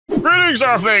Greetings,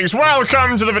 Earthlings!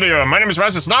 Welcome to the video. My name is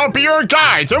Raszius, and I'll be your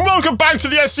guide, and welcome back to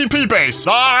the SCP base.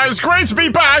 It's great to be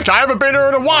back. I haven't been here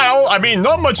in a while. I mean,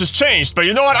 not much has changed, but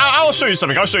you know what? I'll show you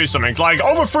something. Like,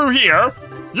 over through here,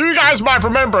 you guys might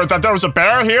remember that there was a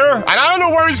bear here, and I don't know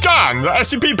where he's gone. The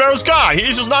SCP bear's gone.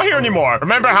 He's just not here anymore.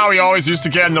 Remember how he always used to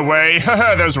get in the way?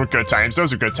 Those were good times.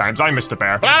 I missed the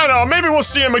bear. But I don't know. Maybe we'll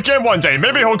see him again one day.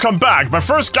 Maybe he'll come back. But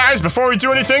first, guys, before we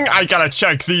do anything, I gotta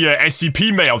check the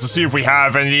SCP mail to see if we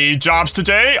have any jobs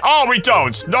today. Oh, we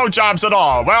don't. No jobs at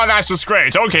all. Well, that's just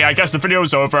great. Okay, I guess the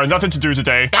video's over. Nothing to do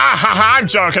today. I'm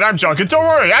joking. Don't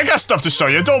worry. I got stuff to show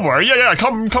you. Don't worry. Yeah.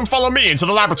 Come follow me into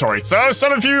the laboratory. So,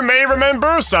 some of you may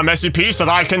remember some SCPs that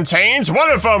I contained.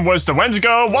 One of them was the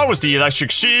Wendigo, one was the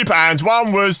Electric Sheep, and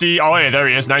one was the... Oh, hey, there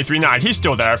he is, 939. He's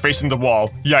still there, facing the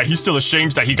wall. Yeah, he's still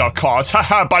ashamed that he got caught.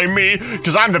 Haha, by me,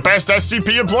 because I'm the best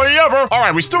SCP employee ever.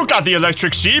 Alright, we still got the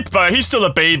Electric Sheep, but he's still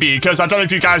a baby, because I don't know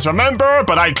if you guys remember,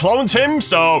 but I cloned him,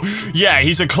 so... Yeah,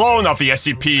 he's a clone of the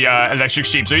SCP Electric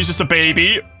Sheep, so he's just a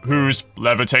baby who's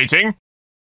levitating.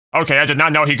 Okay, I did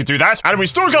not know he could do that. And we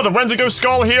still got the Wendigo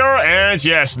skull here, and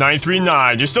yes,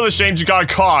 939. You're still ashamed you got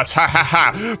caught, ha ha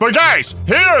ha. But guys,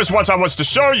 here's what I want to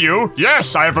show you.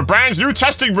 Yes, I have a brand new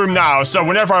testing room now, so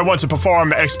whenever I want to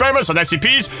perform experiments on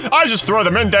SCPs, I just throw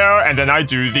them in there, and then I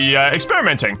do the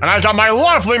experimenting. And I got my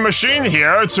lovely machine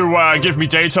here to give me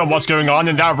data on what's going on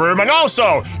in that room, and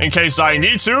also, in case I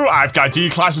need to, I've got D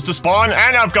classes to spawn,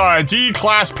 and I've got a D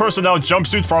class personnel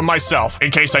jumpsuit for myself,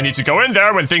 in case I need to go in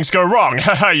there when things go wrong.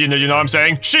 Haha. You know what I'm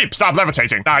saying? Sheep, stop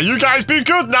levitating. Now, you guys be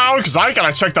good now, because I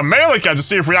gotta check the mail again to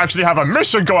see if we actually have a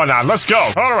mission going on. Let's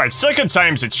go. Alright, second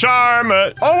time's a charm.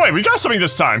 Oh, wait, we got something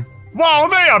this time. Wow,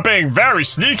 they are being very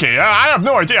sneaky. I have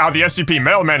no idea how the SCP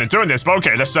mailman is doing this, but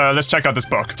okay, let's check out this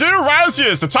book. Dear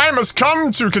Raszius, the time has come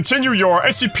to continue your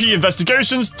SCP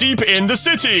investigations deep in the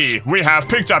city. We have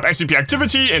picked up SCP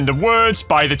activity in the woods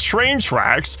by the train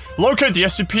tracks. Locate the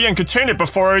SCP and contain it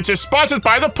before it is spotted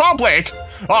by the public.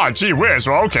 Oh, gee whiz.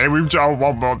 Well, okay, what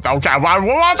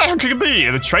the heck could it be?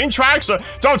 The train tracks?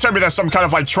 Don't tell me there's some kind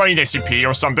of, like, train SCP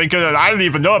or something, because I don't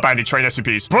even know about any train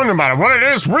SCPs. But no matter what it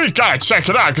is, we gotta check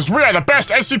it out, because we are the best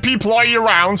SCP employee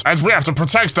around, as we have to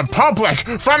protect the public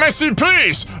from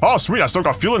SCPs. Oh, sweet, I still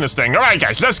got fuel in this thing. Alright,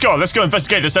 guys, let's go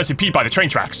investigate this SCP by the train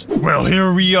tracks. Well,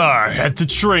 here we are, at the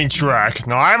train track.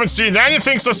 Now, I haven't seen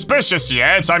anything suspicious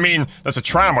yet. I mean, there's a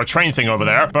tram or train thing over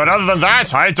there, but other than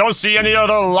that, I don't see any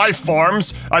other life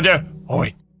forms. Oh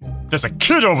wait, there's a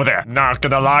kid over there. Not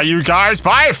gonna lie, you guys, but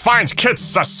I find kids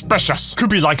suspicious. Could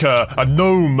be like a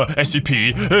gnome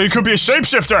SCP. It could be a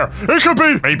shapeshifter. It could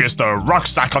be... Maybe it's the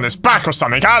rucksack on his back or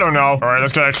something. I don't know. Alright,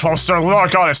 let's get a closer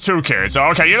look. Oh, there's two kids.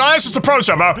 Okay, you know, let's just approach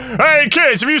them. Hey,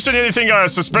 kids, have you seen anything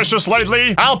suspicious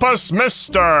lately? Help us,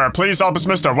 mister. Please help us,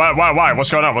 mister. Why?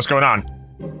 What's going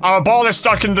on? Our ball is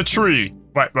stuck in the tree.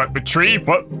 What, tree?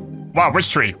 What? Wow,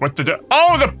 which tree? What did it?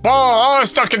 Oh, the ball! Oh, it's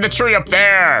stuck in the tree up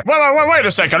there! Wait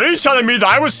a second. Are you telling me that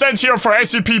I was sent here for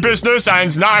SCP business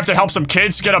and now I have to help some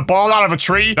kids get a ball out of a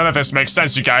tree? None of this makes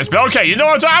sense, you guys. But okay, you know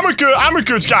what? I'm a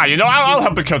good guy, you know? I'll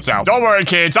help the kids out. Don't worry,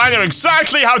 kids. I know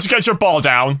exactly how to get your ball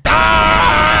down.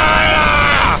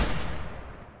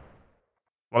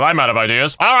 Well, I'm out of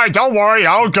ideas. Alright, don't worry,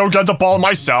 I'll go get the ball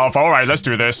myself. Alright, let's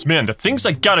do this. Man, the things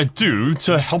I gotta do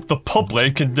to help the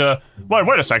public and,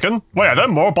 wait a second. Wait, are there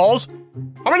more balls?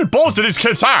 How many balls do these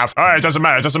kids have? Alright, it doesn't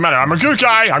matter. I'm a good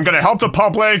guy. I'm gonna help the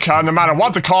public, no matter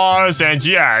what the cause, and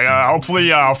yeah,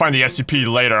 hopefully, I'll find the SCP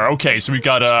later. Okay, so we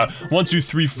got, 1, 2,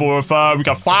 3, 4, 5, we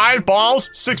got 5 balls?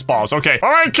 6 balls, okay.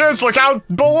 Alright, kids, look out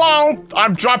below.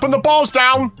 I'm dropping the balls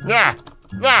down. Yeah,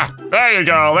 there you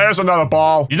go. There's another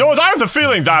ball. You know what? I have the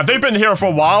feeling that they've been here for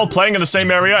a while, playing in the same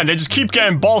area, and they just keep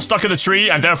getting balls stuck in the tree,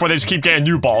 and therefore they just keep getting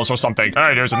new balls or something.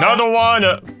 Alright, there's another one.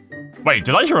 Wait,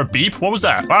 did I hear a beep? What was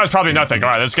that? Well, it's probably nothing.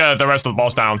 Alright, let's get the rest of the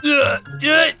balls down. Yeah,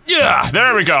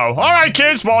 there we go. Alright,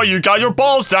 kids, well, you got your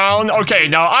balls down. Okay,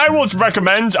 now, I would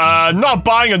recommend, not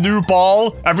buying a new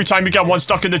ball every time you get one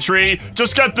stuck in the tree.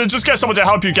 Just get someone to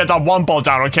help you get that one ball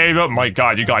down, okay? Oh my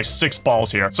god, you got like 6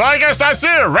 balls here. So I guess that's it.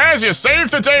 Raszius saved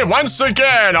the day once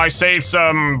again. I saved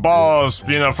some balls,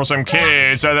 you know, for some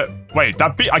kids. Wait,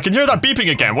 I can hear that beeping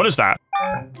again. What is that?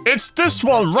 It's this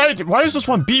one, right? Why is this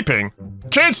one beeping?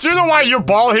 Kids, do you know why your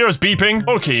ball here is beeping?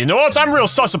 Okay, you know what? I'm real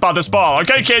sus about this ball.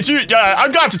 Okay, kids, I'm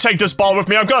gonna have to take this ball with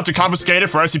me. I'm gonna have to confiscate it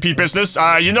for SCP business.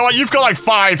 You know what? You've got like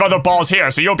 5 other balls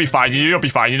here, so you'll be fine. You'll be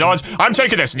fine. You know what? I'm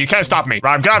taking this, and you can't stop me.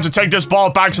 Right, I'm gonna have to take this ball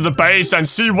back to the base and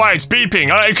see why it's beeping.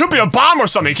 It could be a bomb or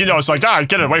something. You know, it's like,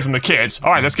 get it away from the kids.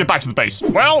 All right, let's get back to the base.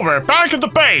 Well, we're back at the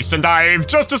base, and I've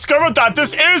just discovered that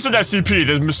this is an SCP.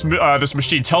 This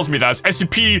machine tells me that it's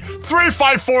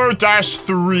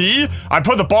SCP-354-3. I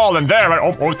put the ball in there.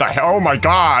 Oh, what the hell? Oh my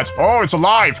god. Oh, it's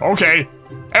alive. Okay.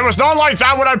 It was not like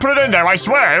that when I put it in there, I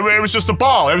swear. It was just a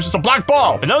ball. It was just a black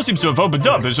ball. It now seems to have opened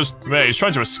up. It's just, he's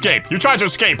trying to escape. You're trying to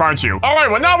escape, aren't you? All right,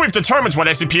 well, now we've determined what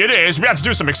SCP it is. We have to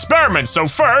do some experiments. So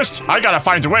first, I gotta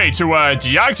find a way to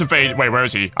deactivate. Wait, where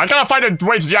is he? I gotta find a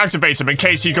way to deactivate him in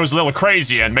case he goes a little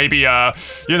crazy and maybe,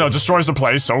 you know, destroys the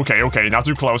place. Okay, not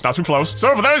too close, not too close.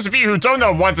 So for those of you who don't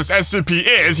know what this SCP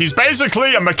is, he's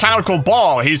basically a mechanical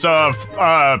ball. He's a,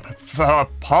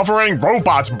 hovering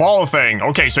robot ball thing.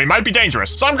 Okay, so he might be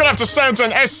dangerous. So I'm gonna have to send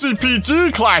an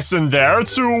SCP-D class in there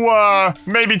to,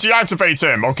 maybe deactivate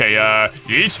him. Okay,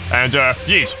 yeet, and,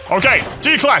 yeet. Okay,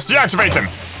 D class, deactivate him.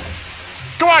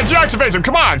 Go on, deactivate him,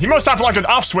 come on! He must have, like, an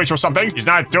off switch or something. He's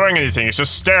not doing anything, he's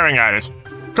just staring at it.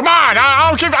 Come on,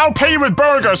 I'll pay you with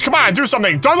burgers. Come on, do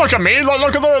something. Don't look at me.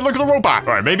 Look at the robot.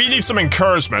 All right, maybe he needs some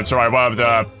encouragement. All right, well,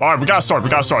 all right, we got a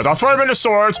sword. I'll throw him in a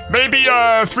sword. Maybe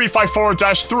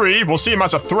 354-3. We'll see him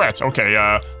as a threat. Okay,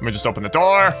 let me just open the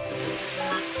door.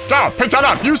 Go, pick that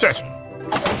up. Use it.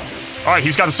 All right,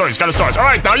 he's got a sword. All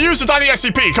right, now use it on the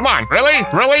SCP. Come on. Really?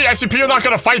 SCP, you're not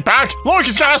gonna fight back? Look,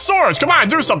 he's got a sword. Come on,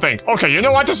 do something. Okay, you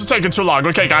know what? This is taking too long.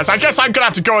 Okay, guys, I guess I'm gonna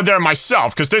have to go in there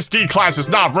myself because this D class is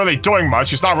not really doing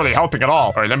much. He's not really helping at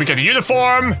all. All right, let me get a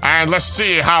uniform and let's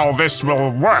see how this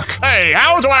will work. Hey,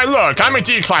 how do I look? I'm a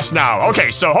D class now. Okay,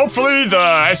 so hopefully the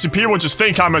SCP will just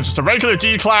think I'm just a regular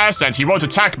D class and he won't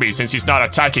attack me since he's not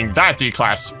attacking that D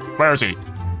class. Where is he?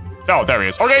 Oh, there he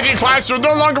is. Okay, D-class, you're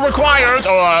no longer required.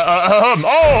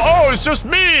 Oh, it's just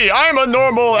me. I'm a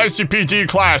normal SCP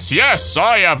D-class. Yes,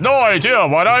 I have no idea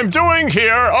what I'm doing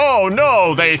here. Oh,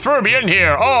 no, they threw me in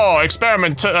here. Oh,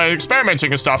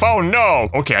 experimenting and stuff. Oh, no.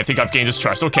 Okay, I think I've gained his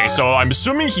trust. Okay, so I'm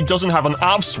assuming he doesn't have an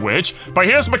off switch, but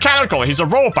here's mechanical. He's a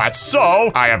robot,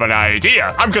 so I have an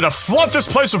idea. I'm gonna flood this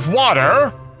place with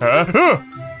water.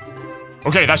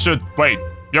 Okay, that should... Wait,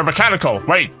 you're mechanical.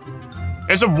 Wait.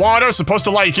 Isn't water supposed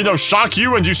to, like, you know, shock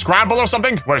you and you scramble or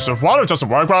something? Wait, so if water doesn't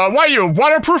work, well, what are you,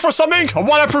 waterproof or something? A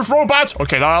waterproof robot?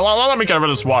 Okay, let me get rid of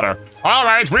this water.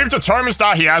 Alright, we've determined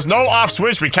that he has no off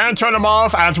switch, we can't turn him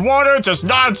off, and water does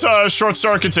not,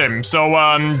 short-circuit him. So,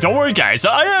 don't worry, guys.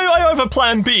 I have a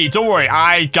plan B. Don't worry,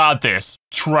 I got this.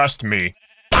 Trust me.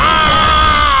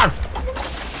 Ah!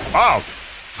 Oh.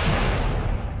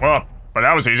 Well. But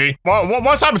that was easy. Well,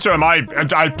 what's happened to him? I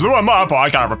blew him up. Oh, I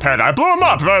gotta repair that. I blew him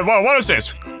up. What is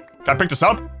this? Can I pick this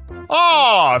up?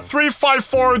 Ah,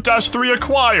 354-3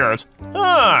 acquired.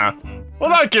 Huh. Well,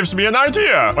 that gives me an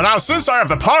idea. Well, now, since I have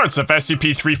the parts of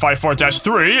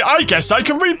SCP-354-3, I guess I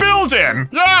can rebuild him.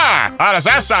 Yeah! How does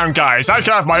that sound, guys? I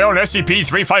can have my own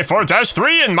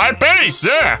SCP-354-3 in my base,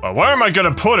 yeah! Well, where am I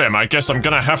gonna put him? I guess I'm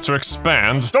gonna have to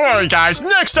expand. Don't worry, guys.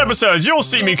 Next episode, you'll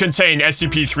see me contain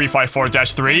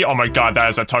SCP-354-3. Oh my god, that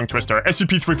is a tongue twister.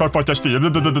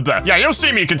 SCP-354-3. Yeah, you'll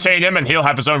see me contain him, and he'll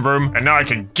have his own room. And now I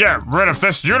can get rid of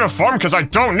this uniform, because I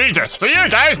don't need it. So yeah,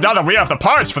 guys, now that we have the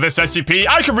parts for this SCP,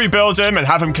 I can rebuild him and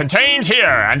have him contained here,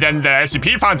 and then the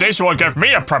SCP Foundation will give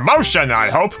me a promotion, I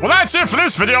hope. Well, that's it for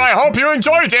this video. I hope you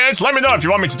enjoyed it. Let me know if you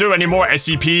want me to do any more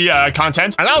SCP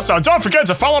content. And also, don't forget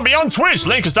to follow me on Twitch.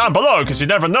 Link is down below, because you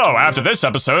never know. After this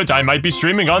episode, I might be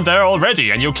streaming on there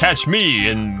already, and you'll catch me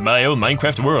in my own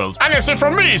Minecraft world. And that's it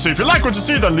from me, so if you like what you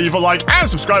see, then leave a like and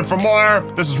subscribe for more.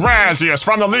 This is Raszius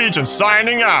from the Legion,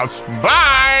 signing out.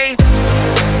 Bye!